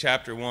Luke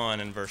chapter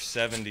 1 and verse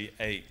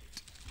 78,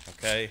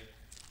 okay?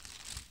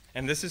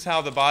 And this is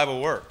how the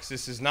Bible works.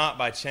 This is not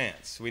by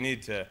chance. We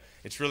need to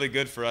it's really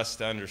good for us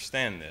to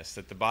understand this,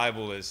 that the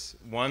Bible is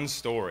one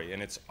story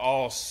and it's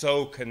all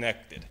so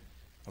connected,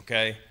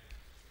 okay?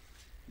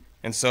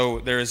 And so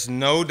there is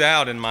no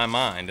doubt in my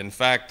mind. In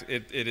fact,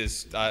 it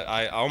is,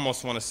 I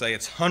almost want to say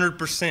it's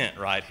 100%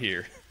 right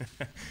here,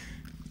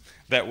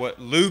 that what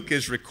Luke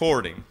is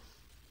recording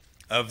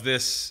of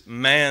this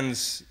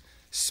man's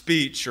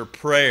speech or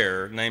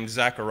prayer named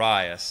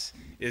Zacharias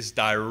is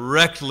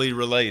directly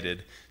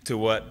related to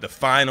what the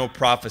final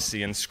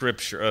prophecy in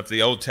Scripture of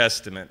the Old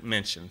Testament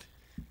mentioned.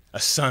 A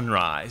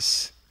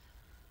sunrise,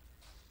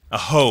 a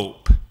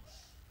hope,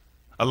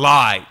 a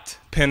light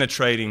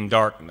penetrating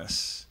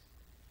darkness.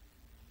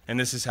 And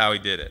this is how he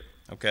did it,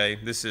 okay?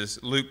 This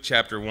is Luke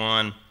chapter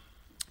 1,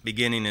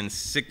 beginning in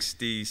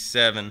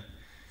 67.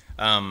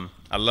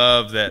 I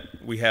love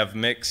that we have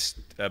mixed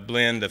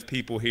blend of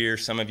people here.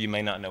 Some of you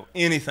may not know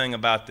anything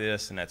about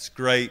this, and that's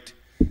great.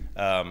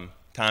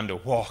 Time to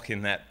walk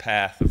in that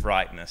path of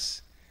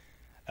rightness.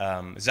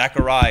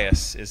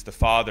 Zacharias is the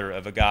father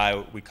of a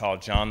guy we call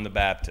John the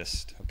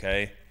Baptist,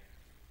 okay?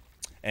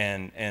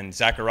 And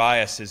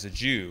Zacharias is a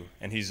Jew,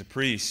 and he's a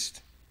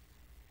priest,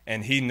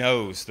 and he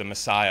knows the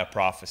Messiah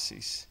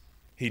prophecies.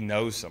 He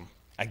knows them.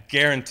 I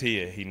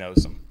guarantee you he knows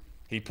them.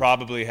 He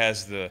probably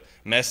has the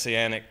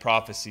messianic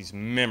prophecies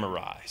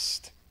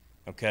memorized,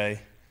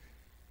 okay?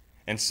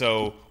 And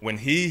so when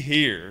he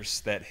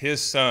hears that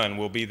his son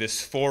will be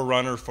this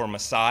forerunner for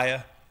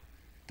Messiah,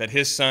 that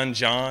his son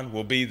John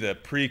will be the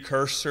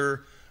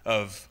precursor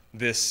of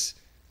this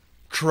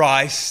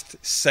Christ,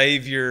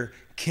 Savior,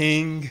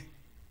 King,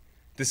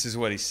 this is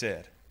what he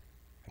said,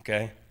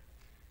 okay?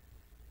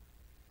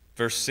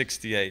 Verse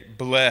 68,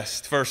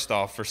 blessed, first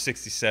off, verse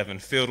 67,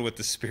 filled with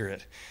the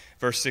Spirit.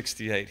 Verse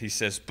 68, he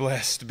says,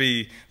 blessed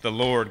be the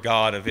Lord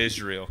God of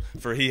Israel,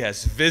 for he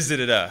has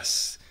visited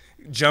us.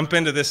 Jump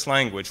into this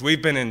language.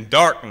 We've been in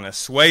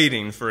darkness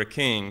waiting for a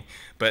king,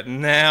 but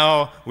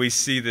now we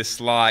see this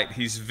light.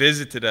 He's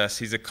visited us.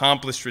 He's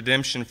accomplished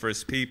redemption for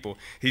his people.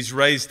 He's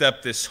raised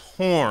up this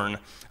horn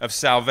of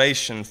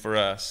salvation for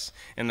us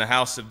in the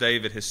house of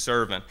David, his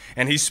servant.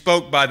 And he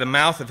spoke by the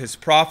mouth of his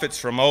prophets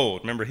from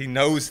old. Remember, he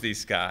knows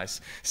these guys.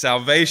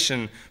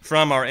 Salvation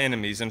from our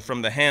enemies and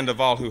from the hand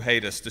of all who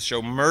hate us, to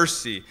show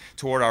mercy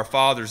toward our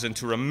fathers and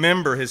to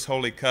remember his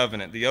holy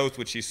covenant, the oath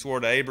which he swore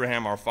to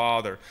Abraham our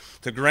father,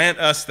 to grant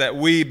us that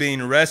we,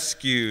 being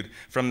rescued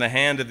from the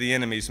hand of the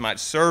enemies, might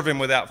serve him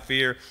without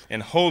fear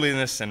in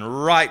holiness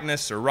and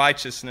rightness or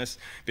righteousness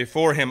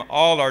before him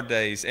all our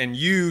days. And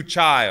you,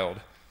 child,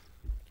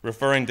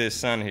 referring to his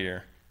son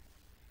here,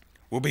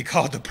 will be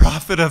called the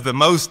prophet of the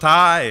Most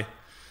High.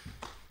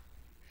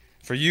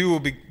 For you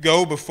will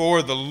go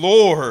before the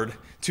Lord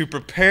to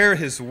prepare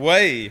his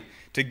way,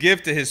 to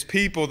give to his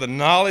people the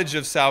knowledge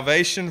of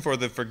salvation for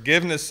the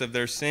forgiveness of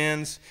their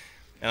sins.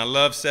 And I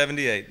love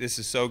 78. This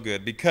is so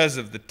good. Because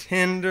of the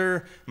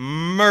tender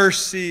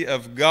mercy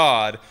of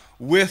God,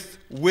 with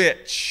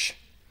which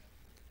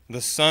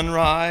the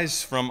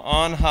sunrise from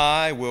on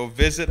high will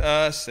visit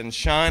us and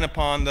shine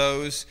upon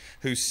those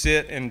who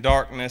sit in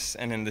darkness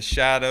and in the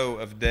shadow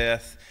of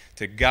death,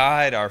 to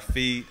guide our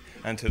feet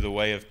unto the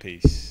way of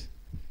peace.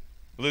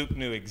 Luke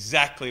knew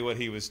exactly what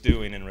he was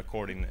doing in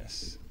recording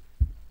this.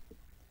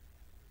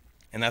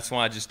 And that's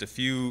why just a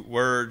few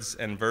words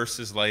and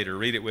verses later,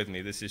 read it with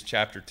me. This is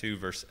chapter 2,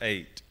 verse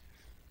 8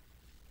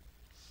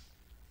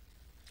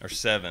 or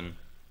 7.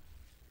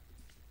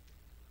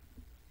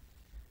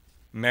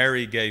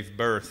 Mary gave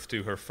birth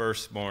to her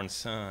firstborn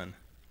son,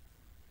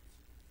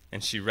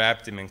 and she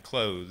wrapped him in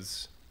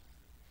clothes,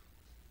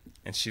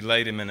 and she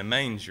laid him in a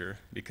manger,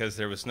 because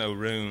there was no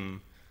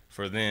room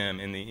for them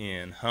in the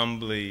inn.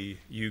 Humbly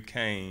you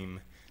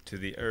came to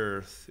the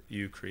earth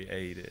you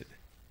created.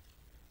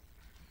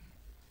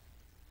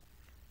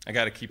 I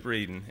got to keep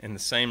reading. In the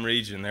same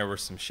region, there were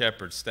some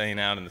shepherds staying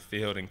out in the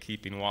field and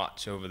keeping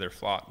watch over their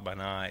flock by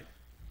night.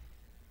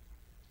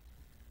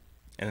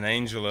 And an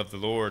angel of the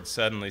Lord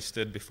suddenly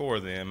stood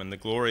before them, and the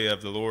glory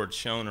of the Lord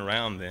shone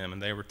around them,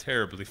 and they were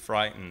terribly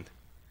frightened.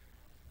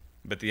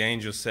 But the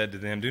angel said to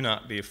them, do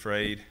not be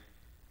afraid.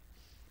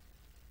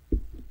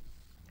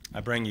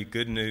 I bring you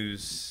good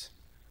news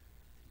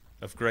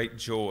of great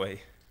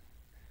joy.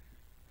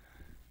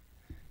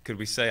 Could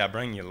we say, I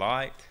bring you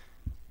light?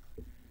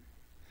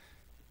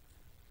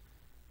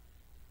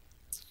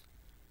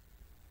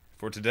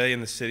 For today in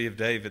the city of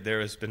David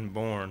there has been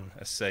born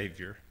a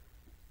Savior,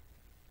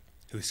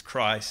 who is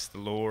Christ the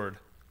Lord.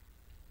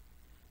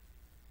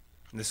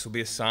 And this will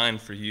be a sign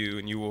for you,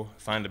 and you will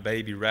find a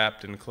baby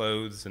wrapped in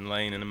clothes and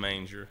laying in a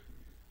manger.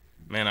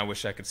 Man, I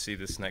wish I could see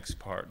this next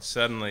part.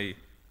 Suddenly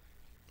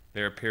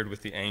there appeared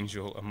with the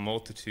angel a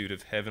multitude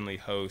of heavenly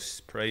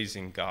hosts,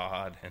 praising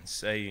God and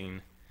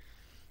saying,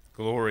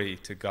 glory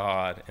to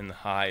God in the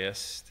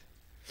highest,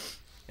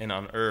 and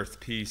on earth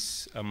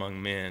peace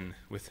among men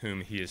with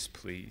whom he is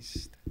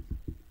pleased.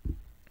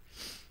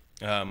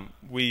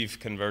 We've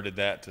converted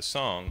that to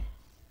song.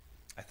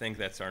 I think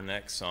that's our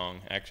next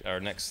song, our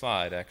next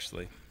slide,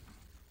 actually.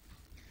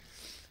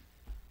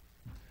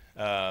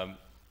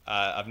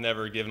 I've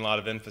never given a lot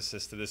of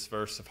emphasis to this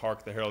verse of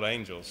Hark the Herald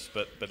Angels,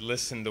 but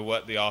listen to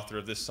what the author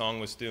of this song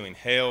was doing.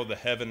 Hail the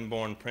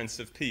heaven-born Prince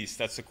of Peace.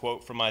 That's a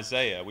quote from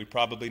Isaiah. We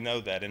probably know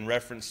that in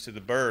reference to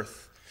the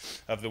birth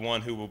of the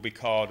one who will be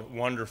called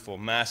Wonderful,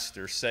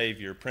 Master,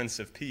 Savior, Prince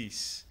of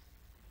Peace.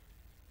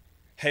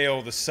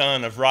 Hail the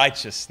Son of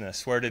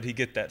Righteousness. Where did he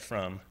get that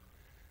from?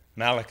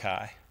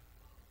 Malachi.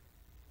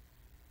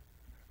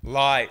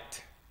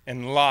 Light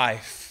and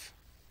life.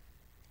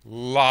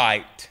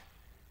 Light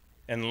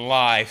and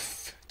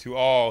life to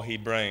all he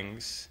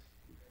brings.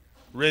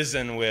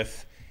 Risen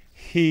with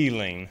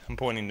healing. I'm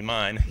pointing to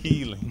mine.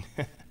 Healing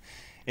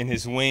in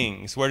his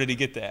wings. Where did he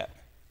get that?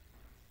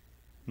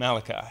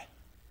 Malachi.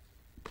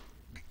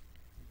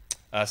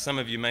 Some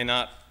of you may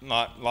not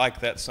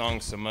like that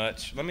song so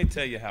much. Let me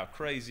tell you how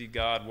crazy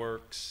God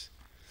works.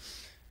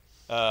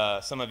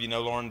 Some of you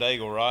know Lauren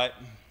Daigle, right?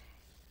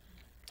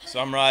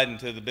 So I'm riding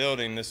to the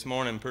building this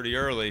morning pretty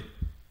early.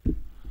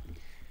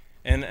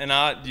 And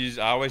I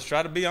always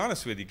try to be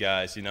honest with you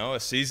guys, you know, a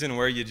season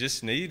where you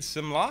just need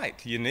some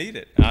light. You need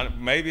it.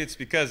 Maybe it's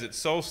because it's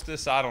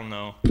solstice, I don't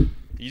know.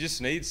 You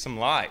just need some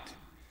light.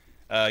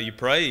 You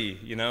pray,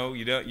 you know,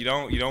 you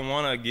don't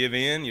want to give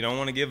in, you don't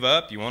want to give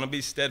up, you want to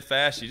be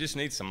steadfast, you just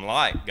need some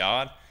light,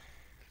 God.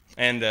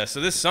 And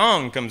so this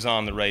song comes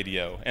on the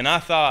radio, and I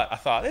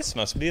thought this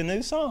must be a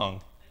new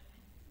song.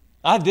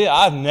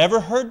 I've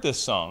never heard this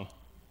song.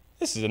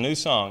 This is a new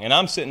song, and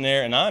I'm sitting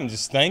there and I'm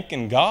just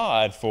thanking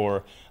God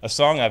for a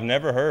song I've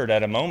never heard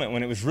at a moment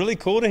when it was really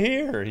cool to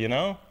hear, you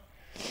know.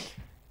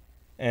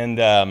 And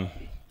the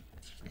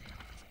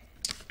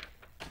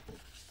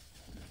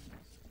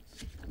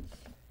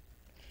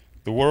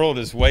world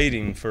is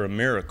waiting for a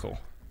miracle,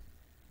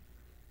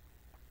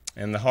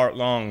 and the heart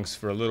longs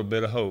for a little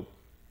bit of hope.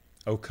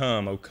 O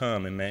come,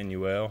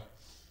 Emmanuel.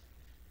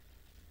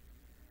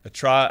 A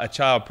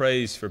child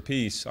prays for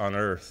peace on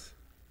earth.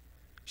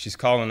 She's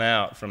calling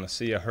out from a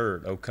sea of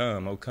hurt, O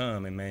come,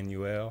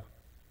 Emmanuel.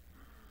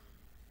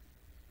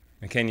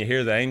 And can you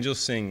hear the angels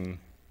singing,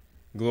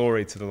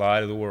 glory to the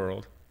light of the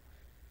world.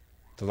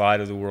 The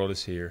light of the world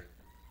is here.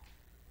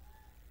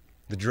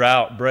 The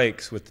drought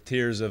breaks with the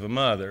tears of a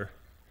mother,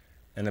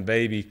 and a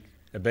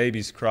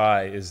baby's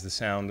cry is the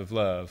sound of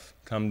love.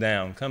 Come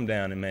down,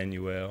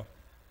 Emmanuel.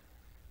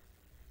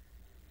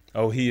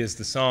 Oh, he is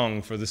the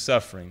song for the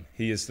suffering.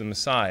 He is the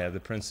Messiah,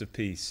 the Prince of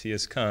Peace. He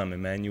has come,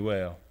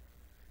 Emmanuel.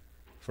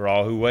 For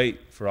all who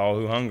wait, for all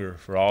who hunger,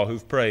 for all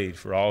who've prayed,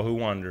 for all who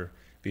wonder,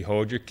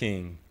 behold your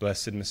King,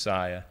 blessed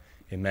Messiah,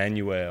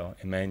 Emmanuel,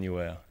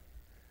 Emmanuel.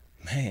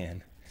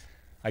 Man,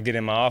 I get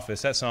in my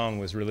office, that song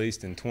was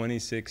released in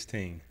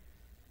 2016.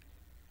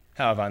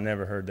 How have I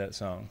never heard that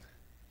song?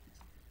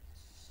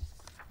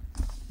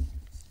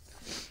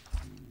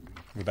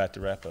 We're about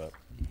to wrap up.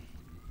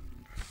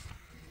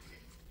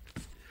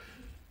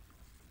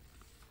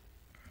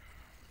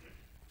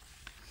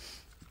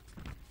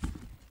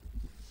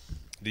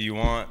 Do you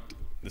want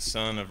the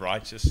Son of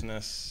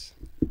Righteousness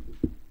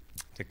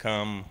to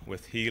come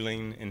with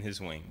healing in his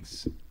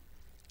wings?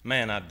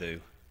 Man, I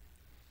do.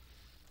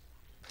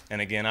 And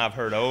again, I've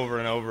heard over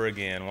and over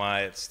again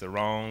why it's the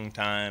wrong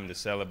time to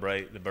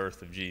celebrate the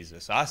birth of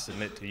Jesus. I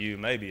submit to you,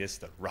 maybe it's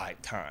the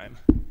right time.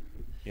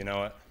 You know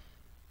what?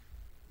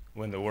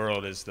 When the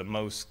world is the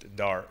most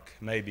dark,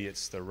 maybe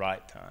it's the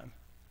right time.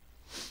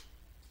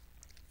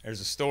 There's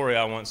a story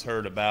I once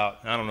heard about,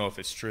 I don't know if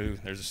it's true,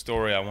 there's a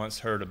story I once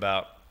heard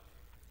about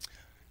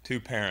two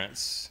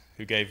parents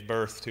who gave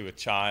birth to a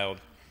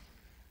child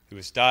who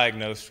was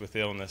diagnosed with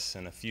illness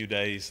and a few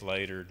days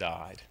later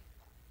died.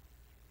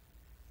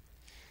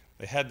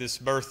 They had this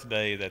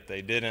birthday that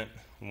they didn't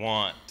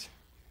want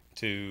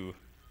to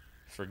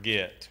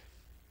forget.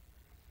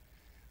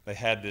 They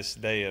had this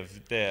day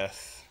of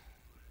death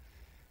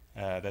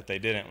that they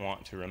didn't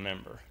want to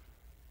remember.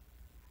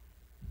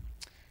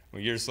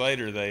 Well, years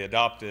later, they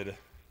adopted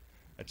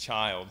a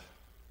child.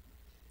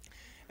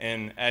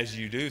 And as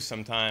you do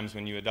sometimes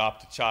when you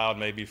adopt a child,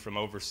 maybe from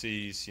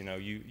overseas, you know,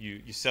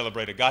 you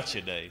celebrate a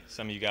gotcha day.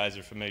 Some of you guys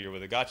are familiar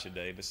with a gotcha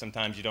day, but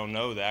sometimes you don't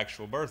know the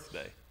actual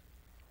birthday.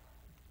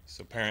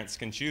 So parents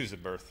can choose a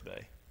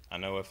birthday. I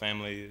know a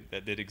family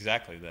that did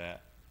exactly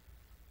that.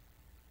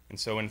 And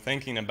so in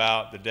thinking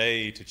about the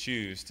day to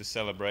choose to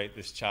celebrate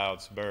this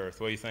child's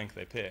birth, what do you think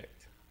they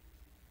picked?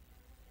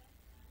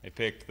 They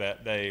picked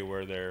that day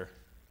where their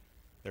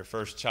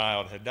first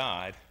child had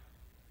died,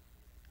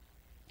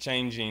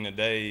 changing a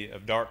day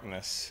of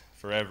darkness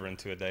forever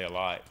into a day of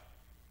light.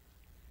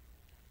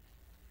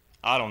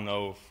 I don't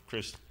know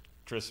if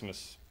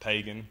Christmas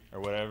pagan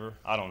or whatever,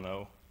 I don't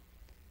know.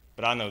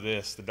 But I know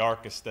this, the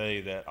darkest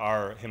day that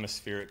our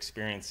hemisphere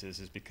experiences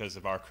is because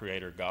of our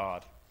Creator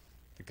God,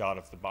 the God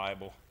of the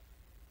Bible.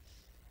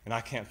 And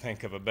I can't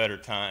think of a better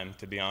time,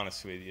 to be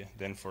honest with you,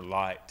 than for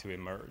light to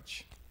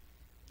emerge,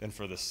 than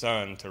for the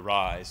sun to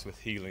rise with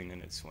healing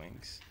in its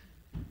wings.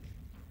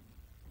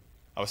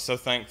 I was so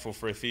thankful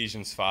for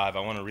Ephesians 5. I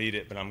want to read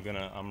it, but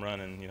I'm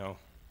running,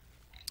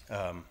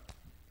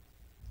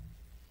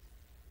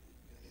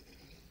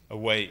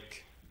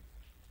 awake,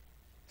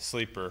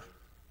 sleeper,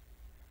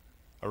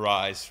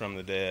 arise from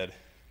the dead,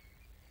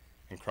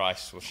 and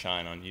Christ will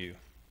shine on you.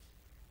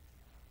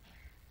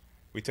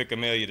 We took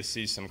Amelia to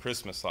see some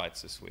Christmas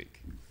lights this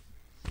week.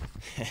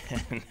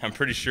 And I'm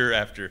pretty sure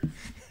after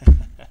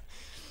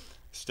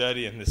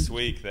studying this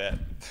week that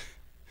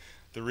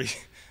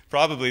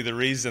probably the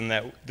reason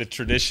that the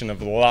tradition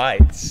of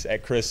lights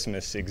at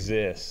Christmas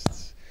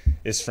exists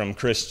is from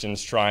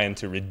Christians trying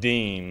to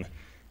redeem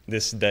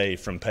this day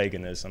from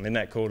paganism. Isn't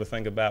that cool to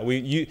think about?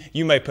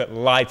 You may put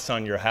lights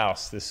on your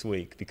house this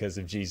week because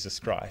of Jesus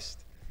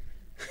Christ.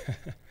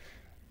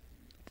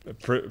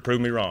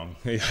 Prove me wrong.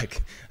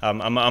 Like,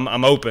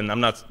 I'm open. I'm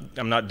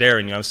not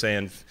daring you. I'm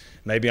saying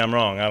maybe I'm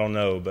wrong. I don't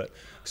know. But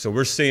so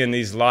we're seeing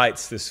these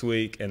lights this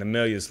week, and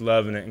Amelia's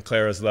loving it, and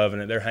Clara's loving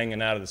it. They're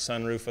hanging out of the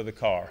sunroof of the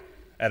car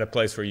at a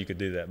place where you could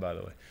do that, by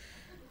the way.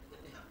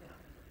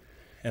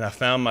 And I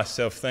found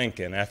myself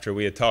thinking, after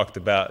we had talked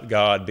about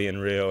God being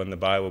real and the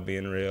Bible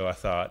being real, I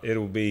thought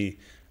it'll be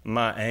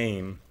my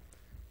aim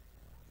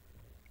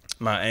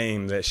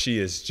that she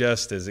is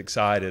just as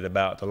excited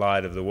about the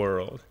light of the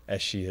world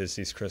as she is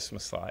these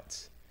Christmas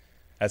lights.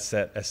 That's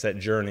that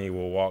journey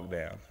we'll walk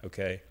down,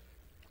 okay?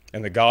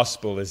 And the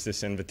gospel is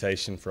this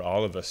invitation for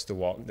all of us to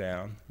walk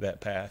down that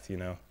path,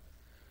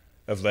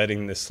 of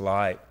letting this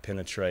light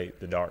penetrate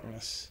the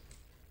darkness.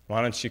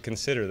 Why don't you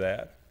consider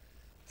that?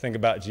 Think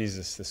about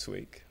Jesus this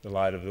week, the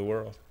light of the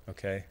world,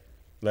 okay?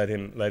 Let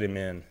him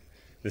in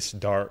this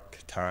dark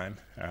time,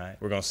 all right?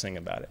 We're going to sing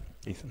about it.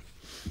 Ethan.